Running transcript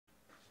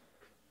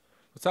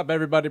What's up,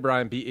 everybody?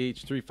 Brian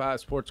BH35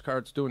 Sports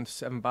Cards doing the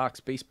 7-box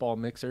baseball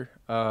mixer.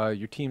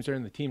 Your teams are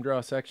in the team draw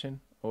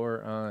section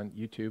or on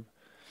YouTube,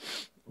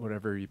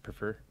 whatever you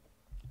prefer.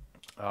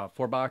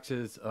 4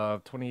 boxes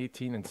of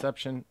 2018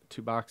 Inception,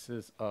 2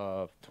 boxes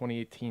of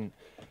 2018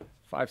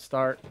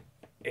 5-star,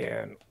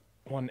 and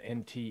 1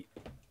 NT.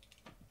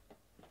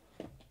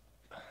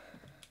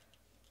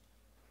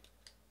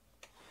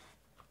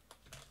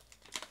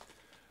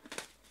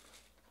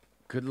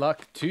 Good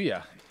luck to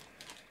ya.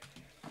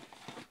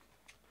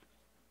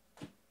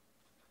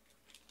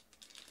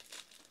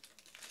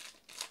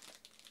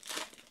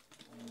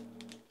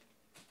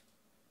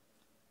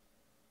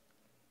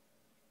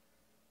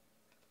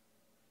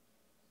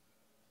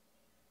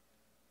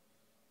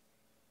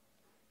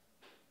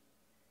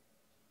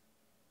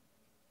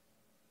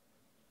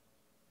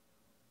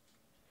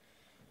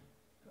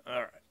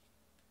 All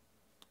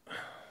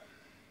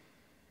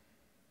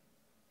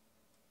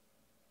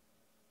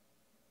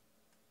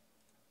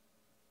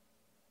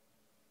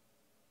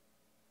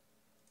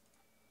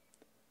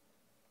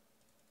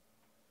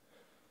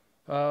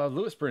right.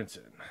 Lewis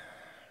Brinson,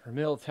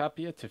 Ramil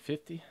Tapia to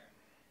 50,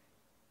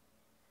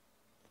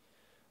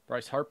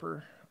 Bryce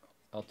Harper,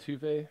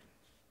 Altuve,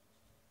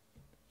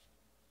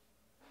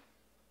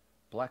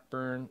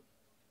 Blackburn,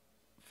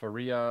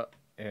 Faria,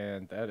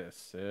 and that is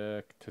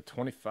sick, to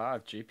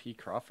 25, J.P.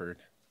 Crawford.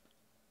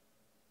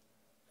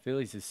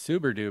 Phillies is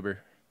super duper.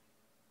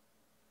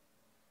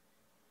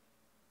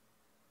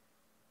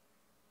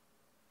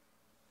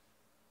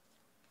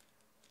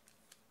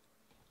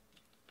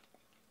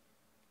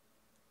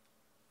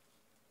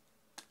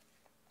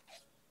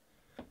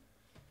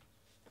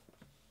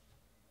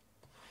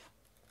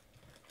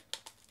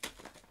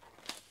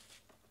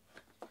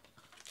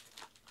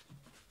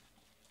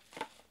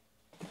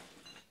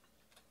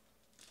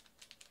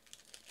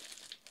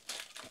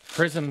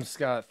 Prism's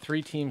got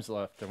 3 teams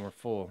left, and we're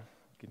full.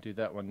 We can do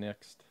that one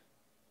next.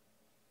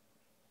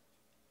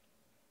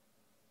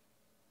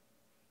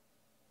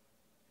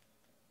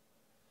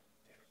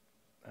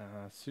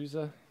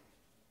 Souza,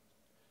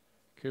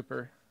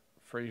 Cooper,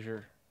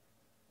 Frazier,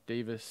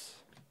 Davis,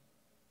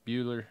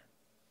 Bueller,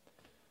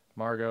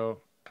 Margot,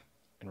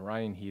 and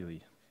Ryan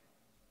Healy.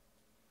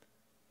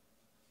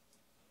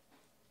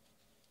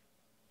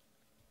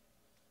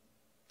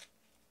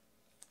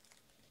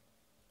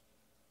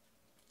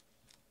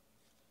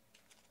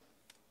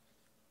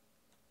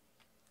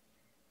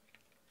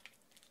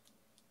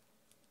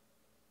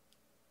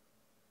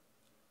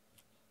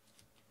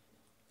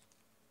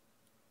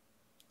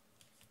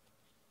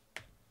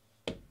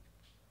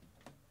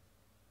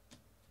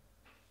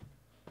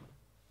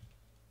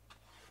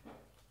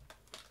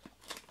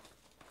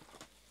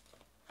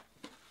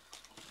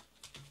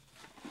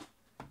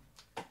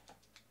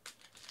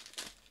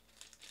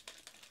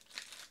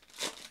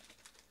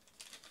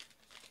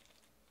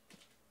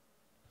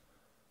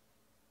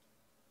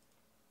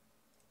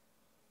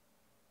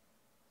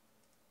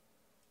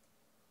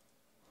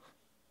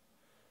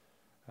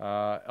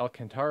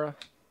 Alcantara,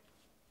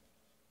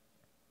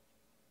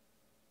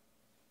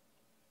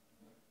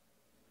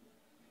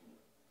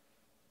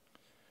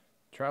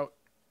 Trout,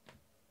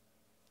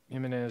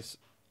 Jimenez,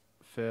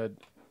 Fed,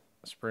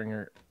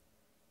 Springer,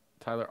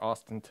 Tyler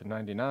Austin to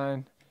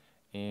 99,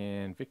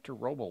 and Victor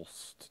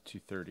Robles to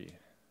 230.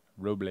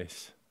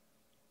 Robles.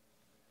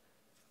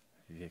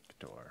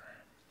 Victor.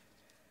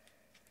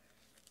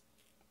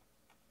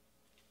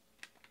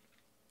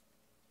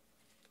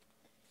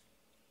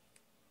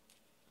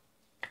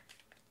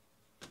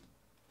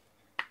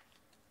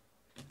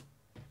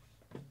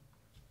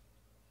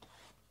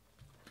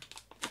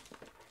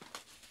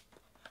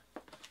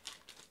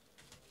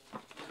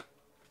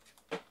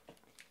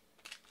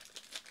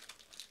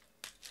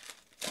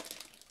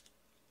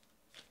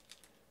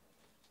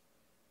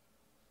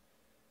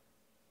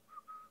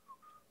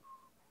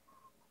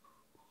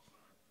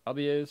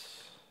 Albies,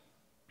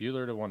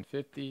 Bueller to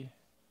 150,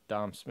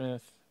 Dom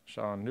Smith,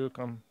 Sean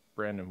Newcomb,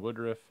 Brandon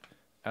Woodruff,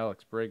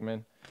 Alex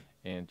Bregman,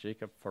 and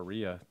Jacob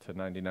Faria to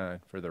 99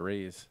 for the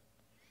Rays.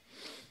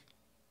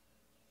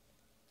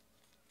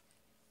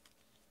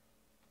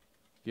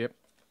 Yep.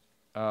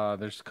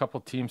 There's a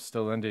couple teams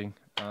still ending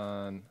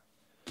on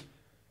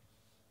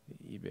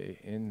the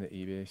eBay, in the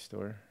eBay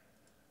store.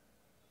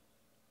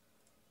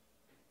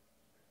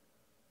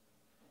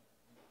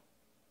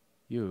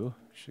 You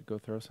should go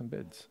throw some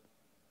bids.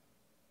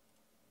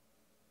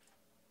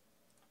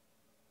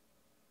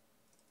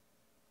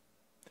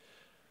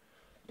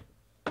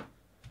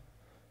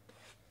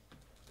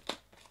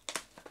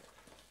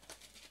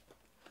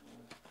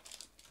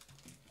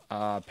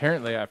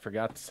 Apparently, I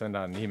forgot to send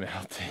out an email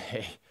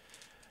today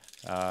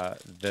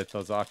that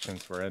those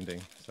auctions were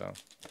ending. So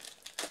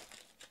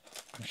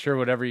I'm sure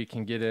whatever you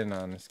can get in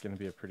on is going to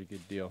be a pretty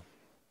good deal.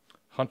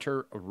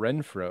 Hunter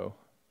Renfroe,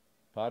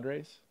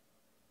 Padres.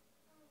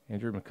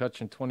 Andrew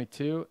McCutchen,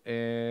 22.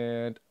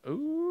 And,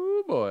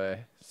 ooh,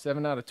 boy,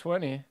 7 out of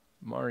 20.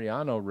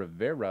 Mariano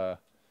Rivera.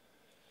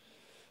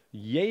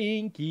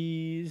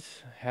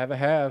 Yankees. Have a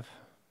have.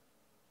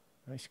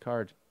 Nice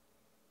card.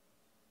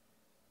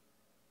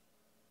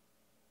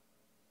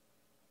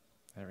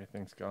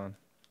 Everything's gone.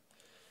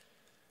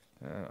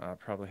 I'll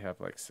probably have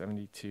like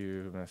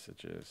 72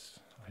 messages.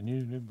 I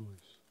need an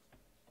invoice.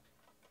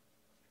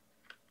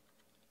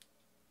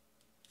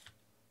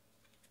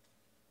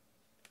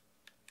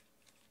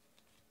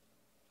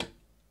 So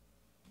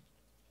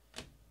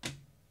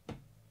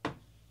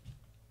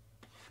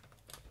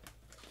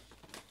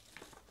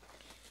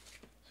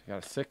we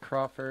got a sick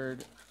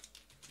Crawford,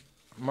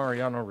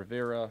 Mariano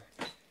Rivera.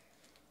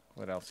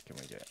 What else can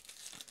we get?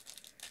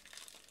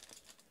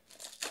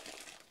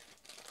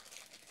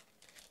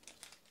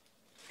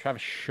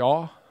 Travis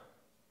Shaw.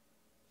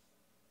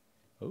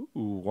 Ooh,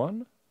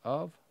 1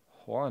 of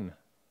 1.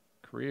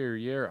 Career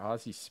year,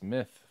 Ozzie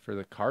Smith for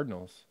the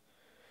Cardinals.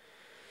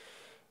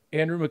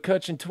 Andrew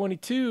McCutchen,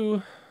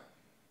 22.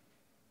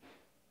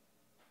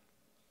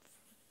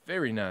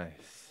 Very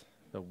nice.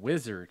 The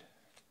Wizard.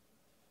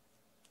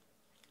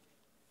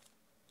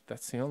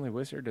 That's the only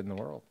Wizard in the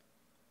world.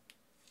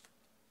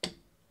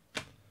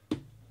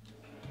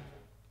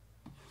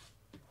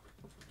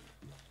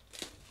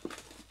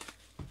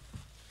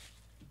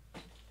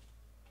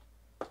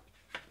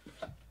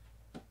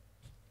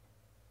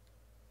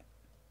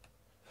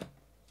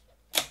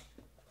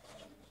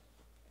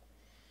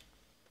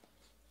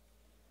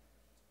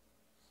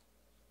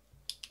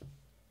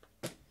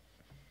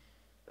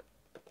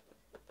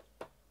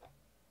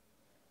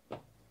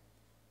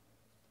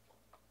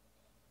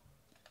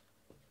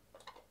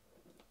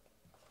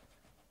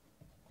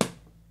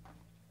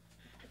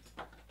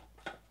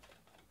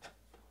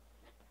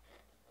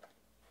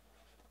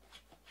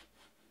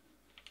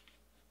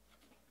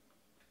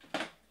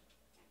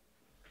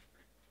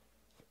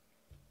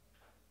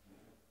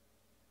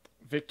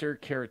 Victor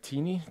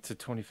Caratini to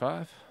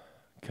 25.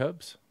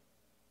 Cubs.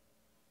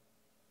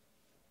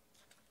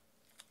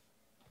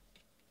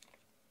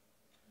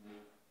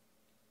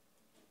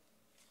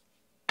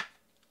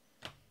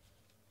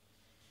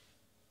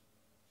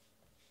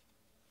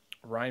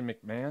 Ryan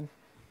McMahon.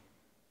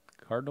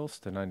 Cardinals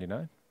to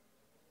 99.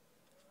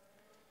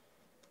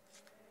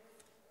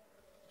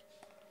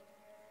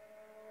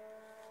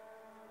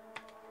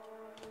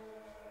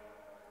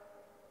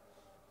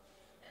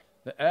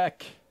 The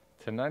Eck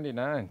to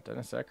 99.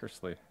 Dennis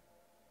Eckersley.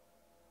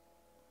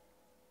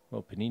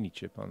 Little Panini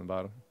chip on the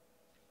bottom.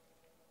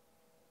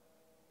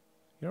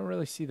 You don't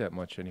really see that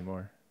much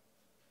anymore.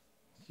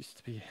 It used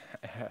to be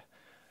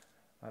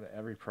out of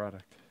every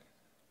product.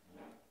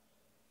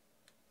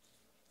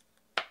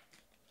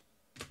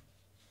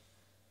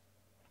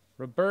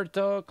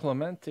 Roberto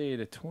Clemente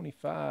to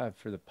 25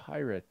 for the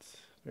Pirates.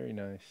 Very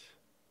nice.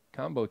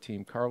 Combo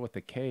team, Carl with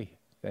a K.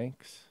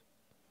 Thanks.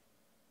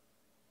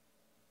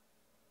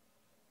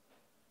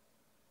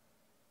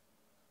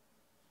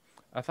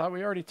 I thought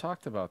we already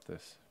talked about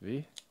this,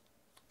 V.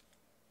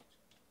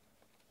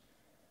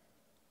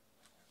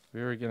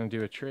 We were going to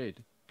do a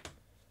trade.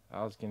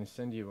 I was going to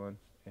send you one,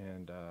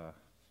 and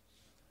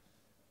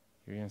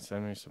you're going to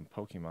send me some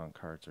Pokemon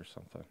cards or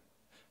something.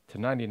 To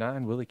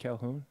 99, Willie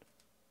Calhoun.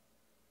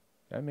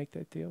 Did I make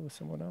that deal with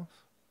someone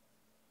else?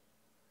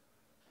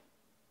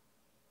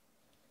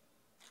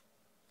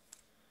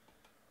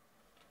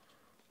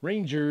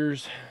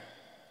 Rangers.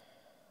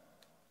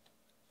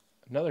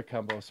 Another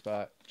combo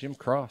spot. Jim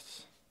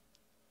Cross.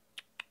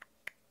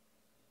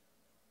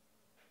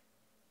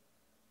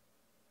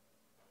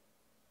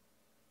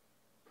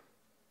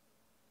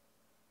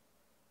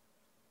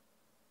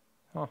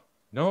 Huh.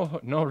 No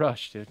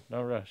rush, dude.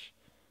 No rush.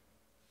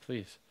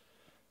 Please.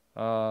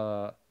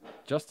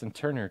 Justin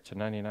Turner to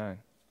 99.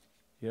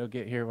 He'll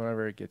get here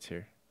whenever it gets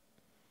here.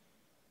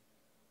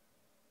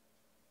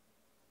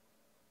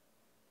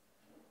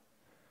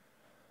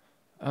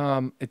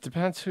 It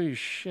depends who you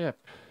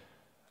ship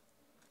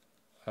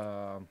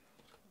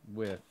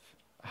with.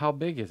 How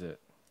big is it?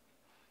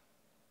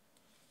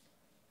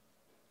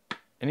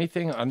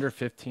 Anything under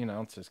 15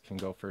 ounces can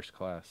go first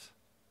class.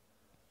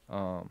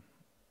 You'll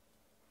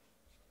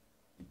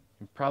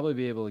probably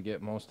be able to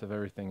get most of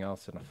everything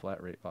else in a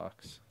flat rate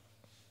box.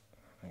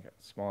 I got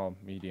small,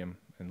 medium,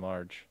 and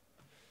large.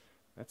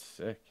 That's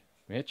sick.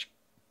 Mitch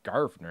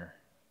Garver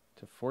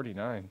to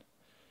 49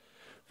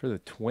 for the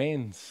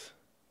Twins.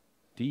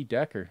 D.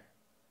 Decker.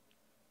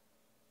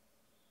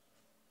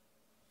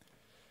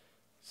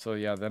 So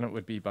yeah, then it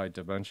would be by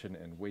dimension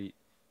and weight.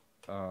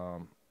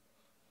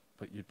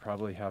 But you'd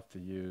probably have to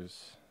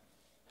use...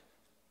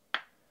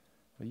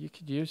 Well, you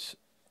could use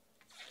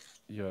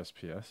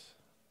USPS.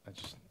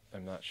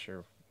 I'm not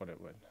sure what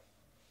it would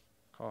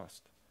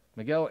cost.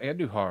 Miguel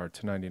Andujar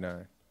to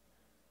 99.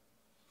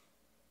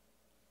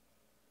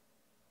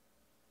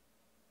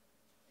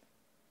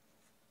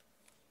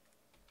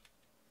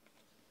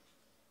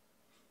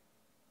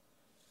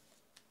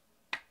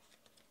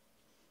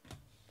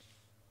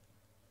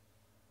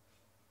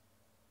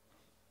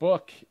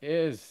 Book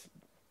is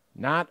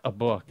not a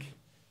book.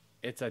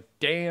 It's a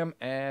damn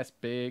ass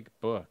big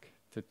book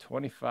to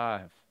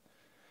 25.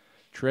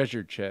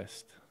 Treasure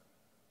chest.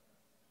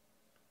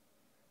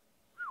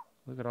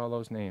 Look at all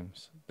those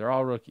names. They're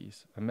all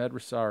rookies. Ahmed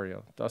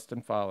Rosario,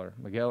 Dustin Fowler,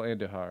 Miguel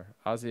Andujar,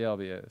 Ozzie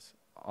Albies,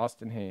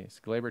 Austin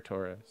Hayes, Glaber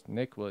Torres,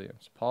 Nick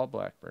Williams, Paul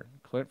Blackburn,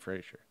 Clint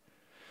Frazier.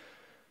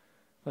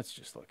 Let's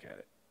just look at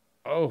it.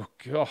 Oh,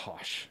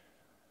 gosh.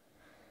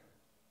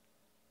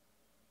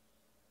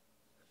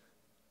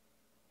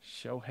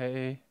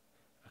 Shohei,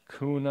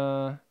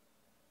 Acuna,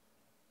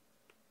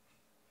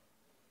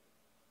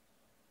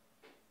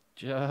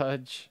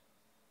 Judge.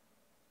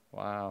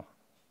 Wow.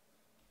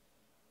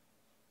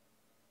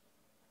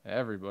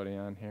 Everybody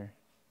on here.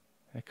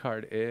 That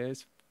card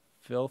is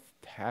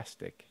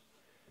filth-tastic.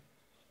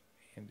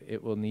 And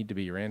it will need to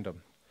be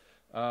random.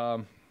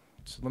 So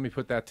let me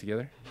put that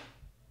together.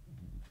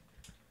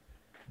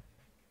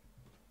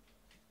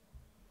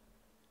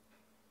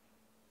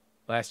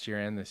 Last year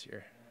and this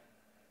year.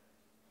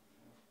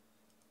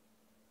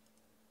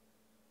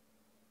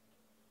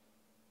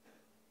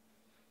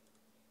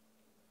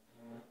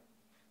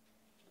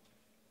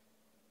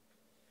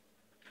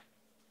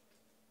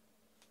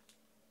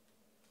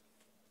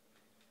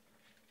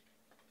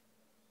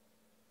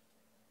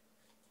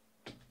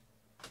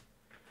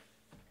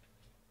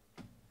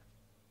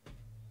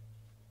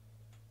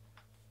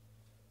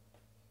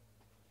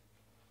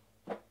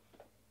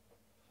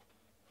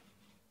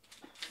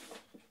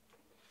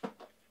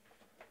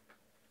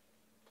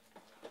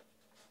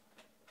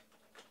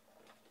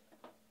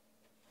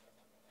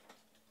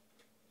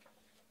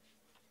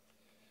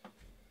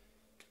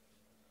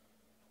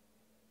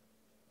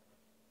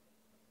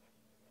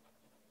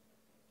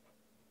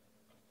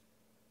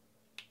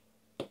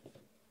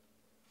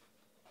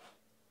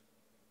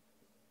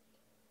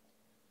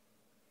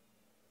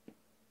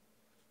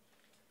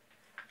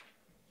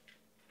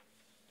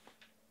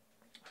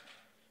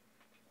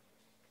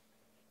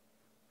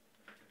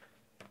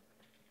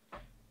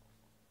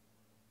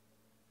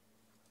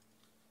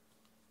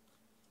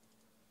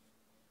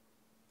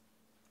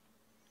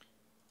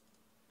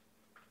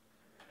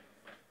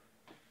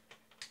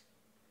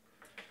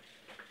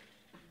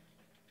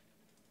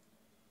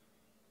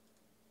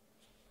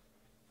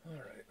 All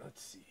right,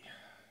 let's see.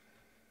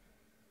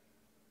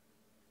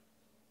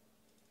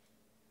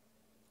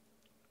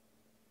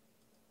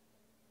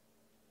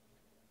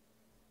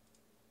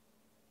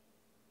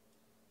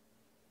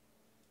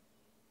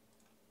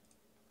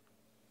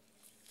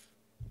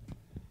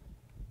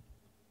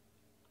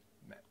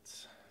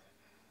 Mets.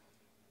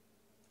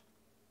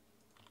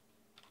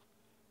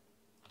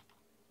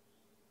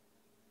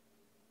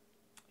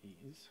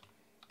 Ease.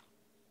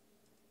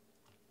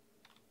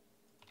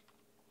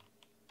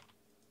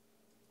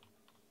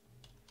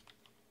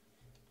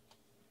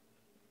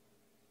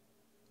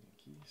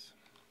 Yankees.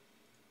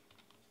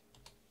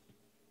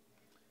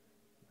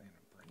 Atlanta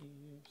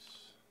Braves.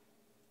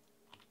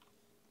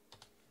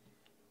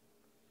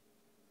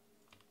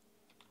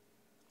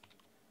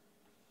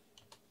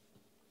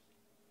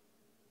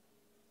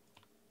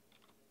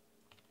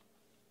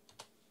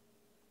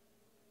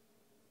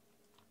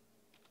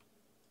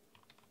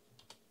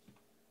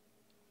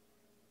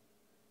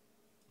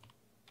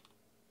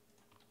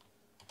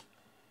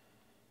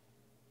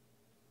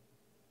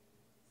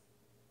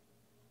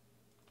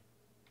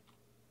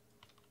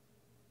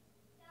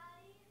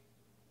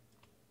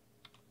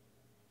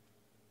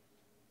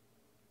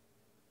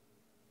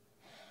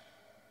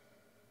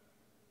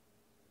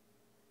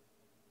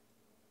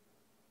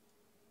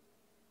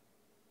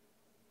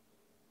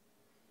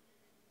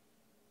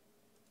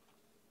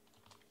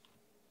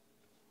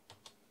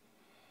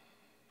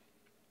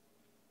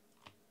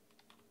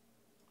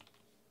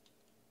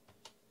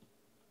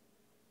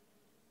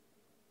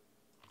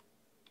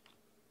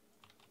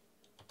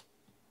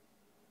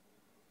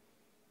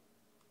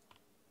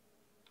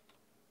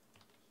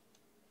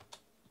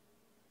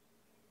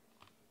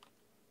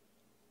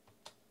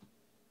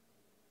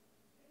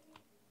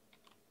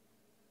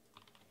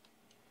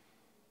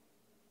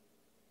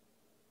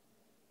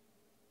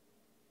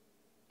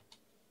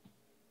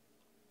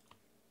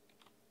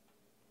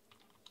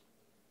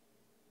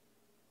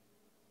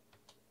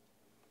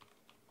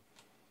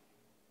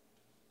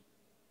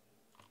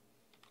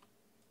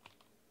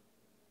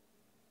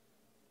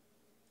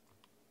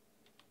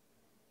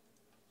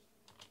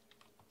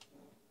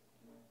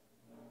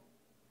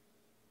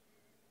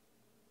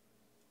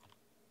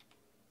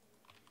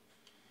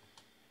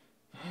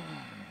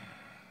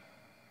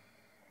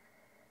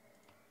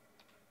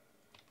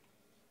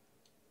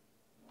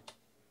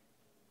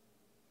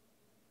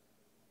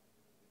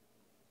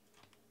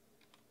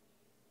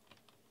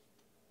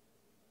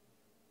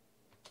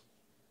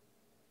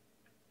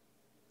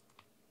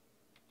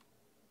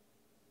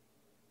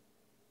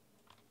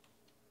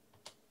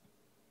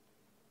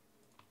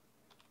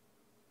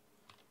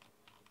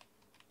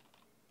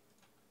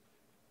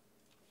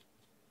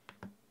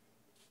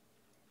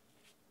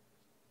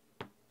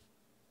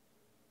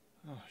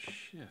 Oh,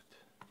 shit.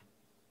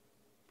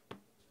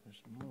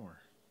 There's more.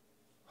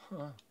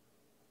 Huh.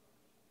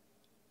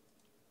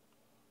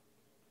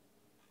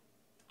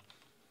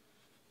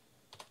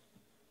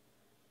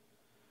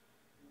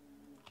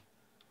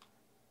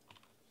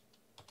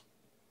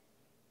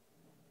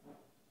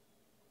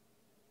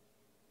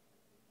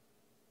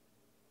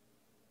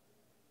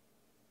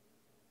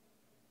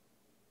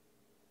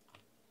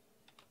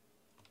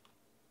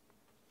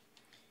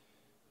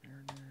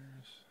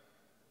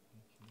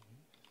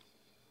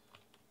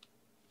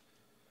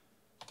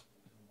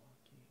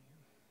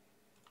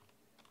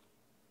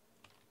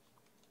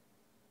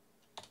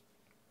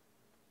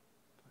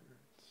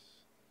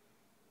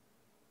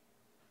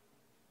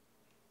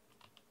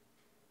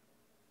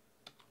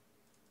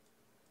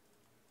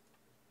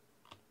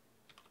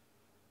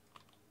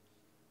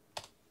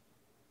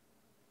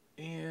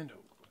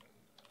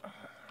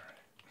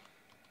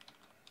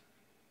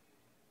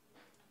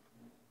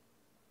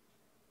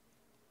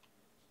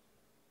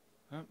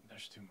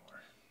 there's 2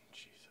 more.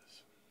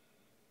 Jesus.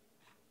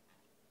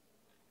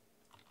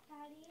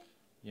 Daddy?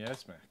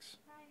 Yes, Max.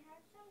 Can I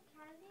have some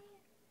candy?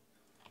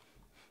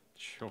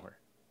 Sure.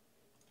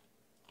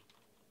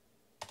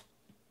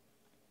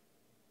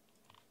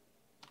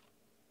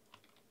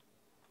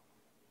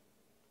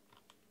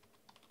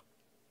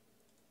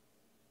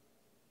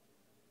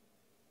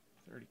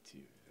 $32.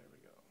 There we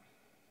go.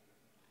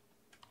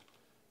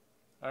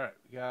 All right,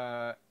 we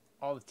got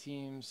all the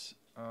teams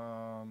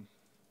on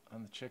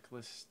the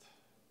checklist.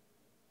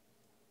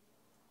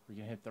 We're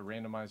gonna hit the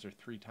randomizer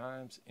 3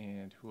 times,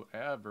 and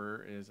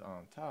whoever is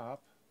on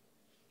top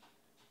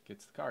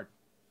gets the card.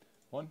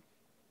 1,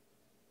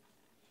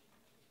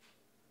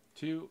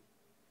 2,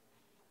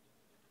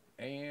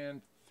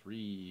 and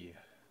 3.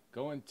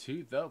 Going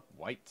to the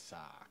White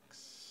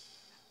Sox.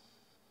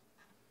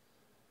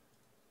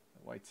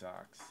 The White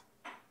Sox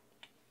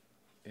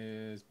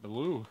is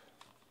Blue,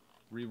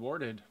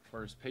 rewarded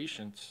for his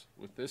patience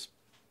with this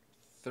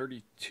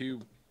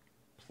 32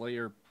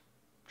 player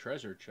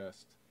treasure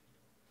chest.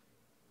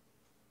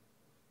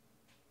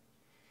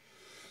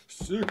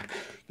 Sick.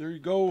 There you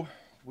go.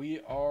 We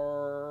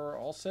are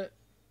all set.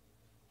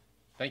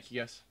 Thank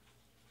you, guys.